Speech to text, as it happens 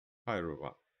Hi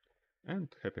everyone, and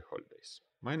happy holidays.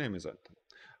 My name is Anton.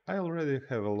 I already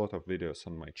have a lot of videos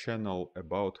on my channel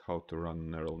about how to run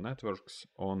neural networks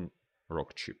on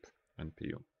RockChip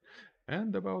NPU.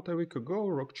 And about a week ago,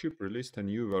 RockChip released a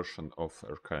new version of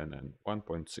RKNN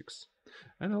 1.6.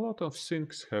 And a lot of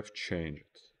things have changed.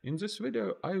 In this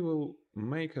video, I will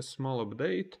make a small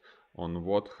update on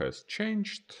what has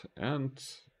changed and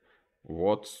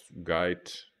what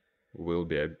guide will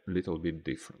be a little bit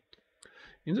different.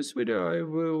 In this video I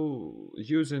will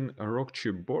using a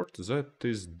RockChip board that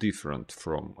is different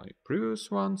from my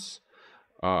previous ones.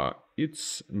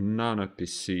 It's Nano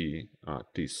PC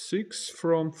T6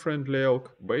 from Friendly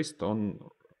Elk based on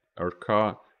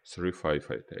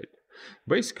RK3588.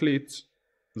 Basically it's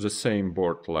the same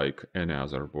board like any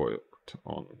other board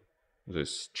on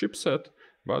this chipset,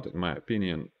 but in my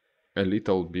opinion a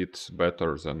little bit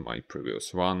better than my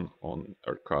previous one on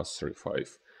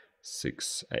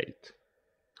RK3568.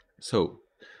 So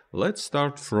let's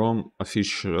start from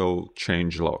official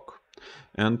changelog,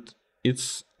 and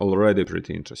it's already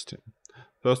pretty interesting.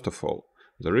 First of all,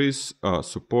 there is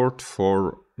support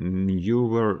for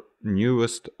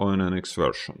newest ONNX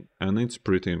version, and it's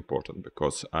pretty important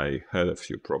because I had a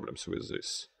few problems with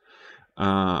this.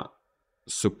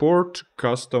 Support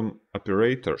custom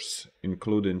operators,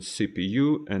 including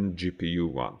CPU and GPU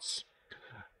ones.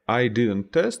 I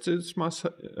didn't test it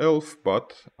myself,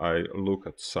 but I look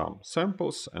at some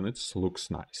samples and it looks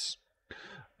nice.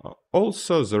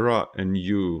 Also, there are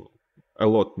a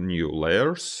lot new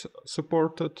layers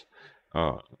supported,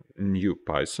 new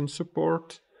Python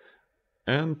support,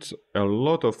 and a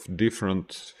lot of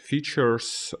different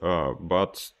features,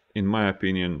 but in my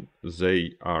opinion,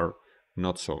 they are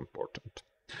not so important.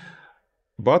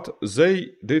 But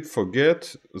they did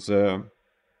forget the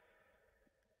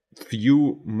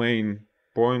few main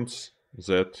points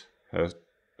that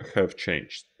have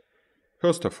changed.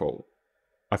 First of all,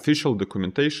 official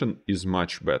documentation is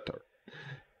much better.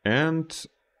 And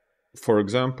for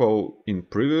example, in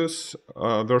previous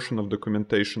version of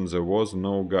documentation, there was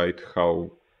no guide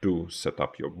how to set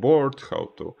up your board,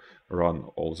 how to run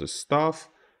all this stuff.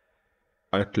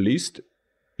 At least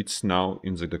it's now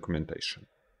in the documentation.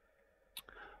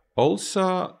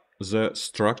 Also, the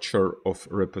structure of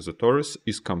repositories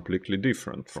is completely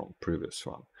different from previous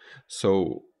one.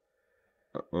 So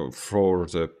for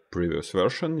the previous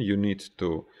version, you need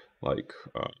to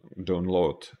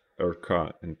download RK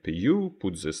NPU,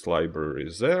 put this library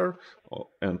there,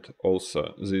 and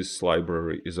also this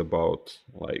library is about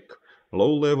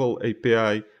low-level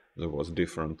API. There was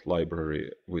different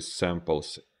library with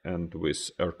samples and with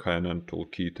RKNN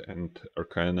Toolkit and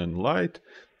RKNN Lite,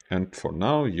 and for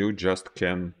now you just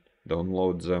can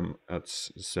download them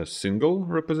as a single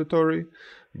repository,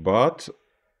 but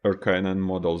RKNN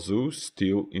model zoo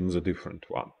still in the different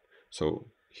one. So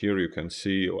here you can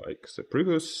see the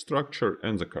previous structure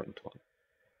and the current one.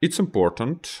 It's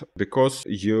important because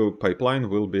your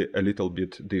pipeline will be a little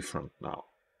bit different now.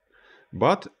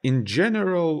 But in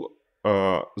general,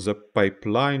 the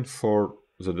pipeline for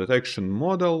the detection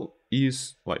model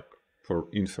is for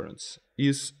inference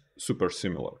is super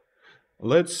similar.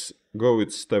 Let's go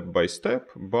it step by step,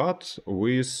 but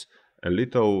with a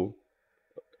little,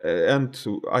 and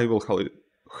I will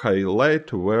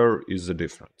highlight where is the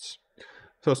difference.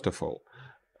 First of all,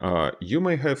 you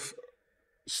may have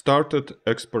started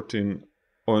exporting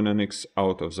ONNX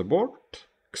out of the board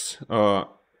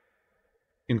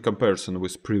in comparison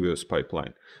with previous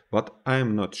pipeline, but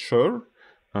I'm not sure,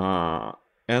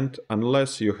 and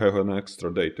unless you have an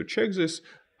extra day to check this,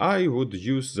 I would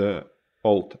use the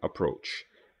old approach.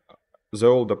 The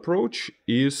old approach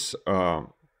is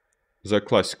the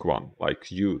classic one, like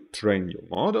you train your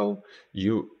model,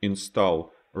 you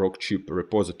install RockChip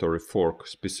repository fork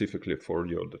specifically for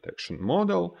your detection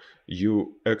model,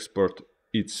 you export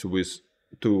it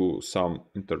to some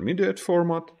intermediate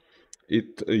format.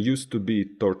 It used to be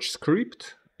torch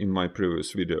script in my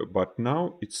previous video, but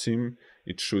now it seems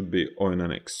it should be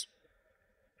ONNX.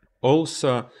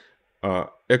 Also,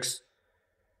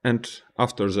 and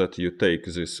after that you take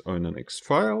this ONNX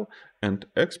file and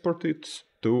export it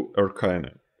to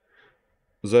RKNN.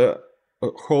 The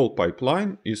whole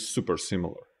pipeline is super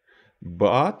similar,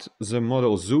 but the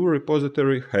model zoo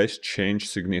repository has changed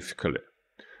significantly.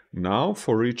 Now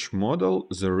for each model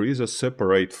there is a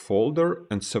separate folder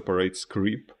and separate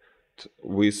script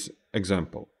with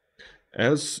example.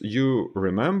 As you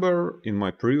remember, in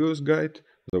my previous guide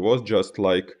there was just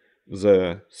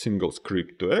the single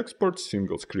script to export,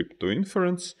 single script to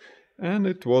inference, and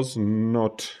it was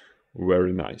not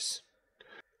very nice.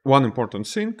 One important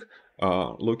thing,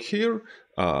 look here,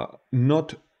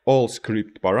 not all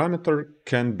script parameter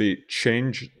can be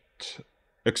changed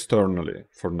externally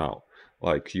for now.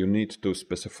 Like you need to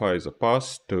specify the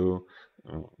path to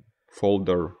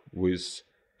folder with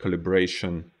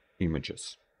calibration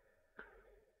images.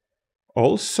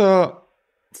 Also,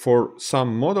 for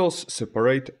some models,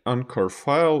 separate anchor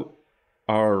file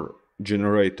are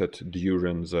generated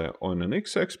during the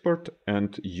ONNX export,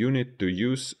 and you need to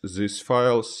use these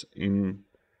files in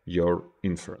your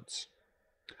inference.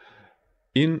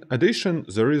 In addition,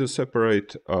 there is a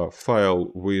separate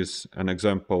file with an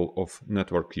example of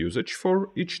network usage for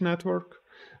each network,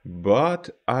 but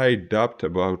I doubt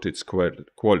about its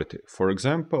quality. For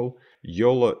example,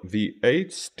 YOLO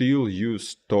V8 still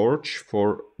use Torch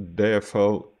for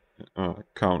DFL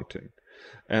counting.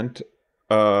 And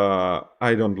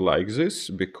I don't like this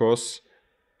because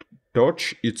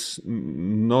Torch it's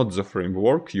not the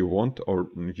framework you want or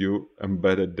your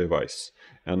embedded device.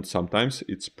 And sometimes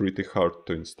it's pretty hard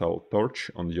to install Torch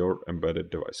on your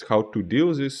embedded device. How to deal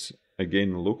with this?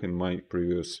 Again, look in my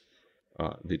previous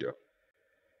video.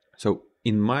 So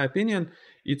in my opinion,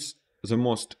 it's the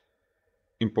most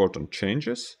important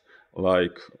changes,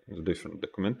 like the different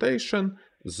documentation,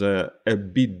 a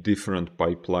bit different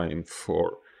pipeline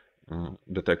for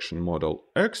detection model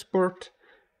export,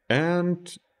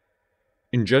 and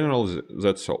in general,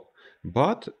 that's all.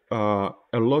 But a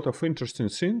lot of interesting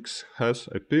things has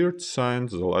appeared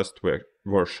since the last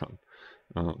version.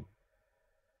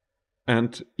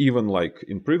 And even like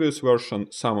in previous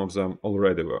version, some of them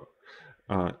already were.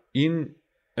 In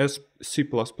C++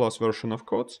 version of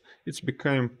codes, it's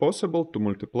became possible to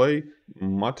multiply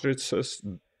matrix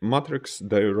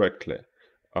directly.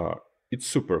 It's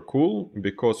super cool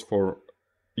because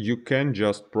you can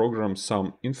just program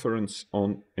some inference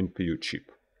on NPU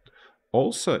chip.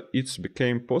 Also, it's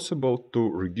became possible to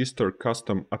register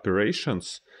custom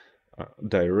operations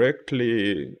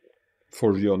directly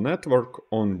for your network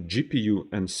on GPU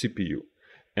and CPU.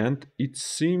 And it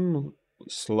seems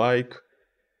like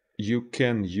you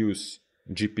can use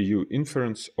GPU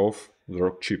inference of the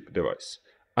RockChip device.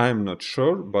 I'm not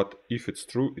sure, but if it's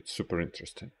true, it's super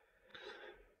interesting.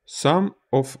 Some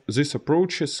of these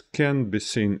approaches can be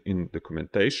seen in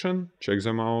documentation, check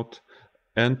them out.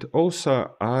 And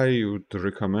also I would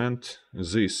recommend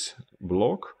this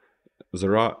blog.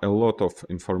 There are a lot of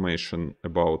information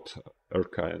about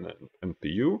RockChip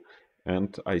NPU,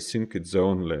 and I think it's the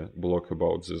only blog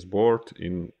about this board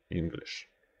in English.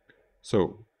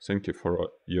 So, thank you for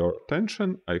your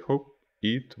attention. I hope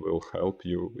it will help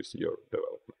you with your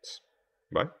developments.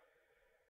 Bye.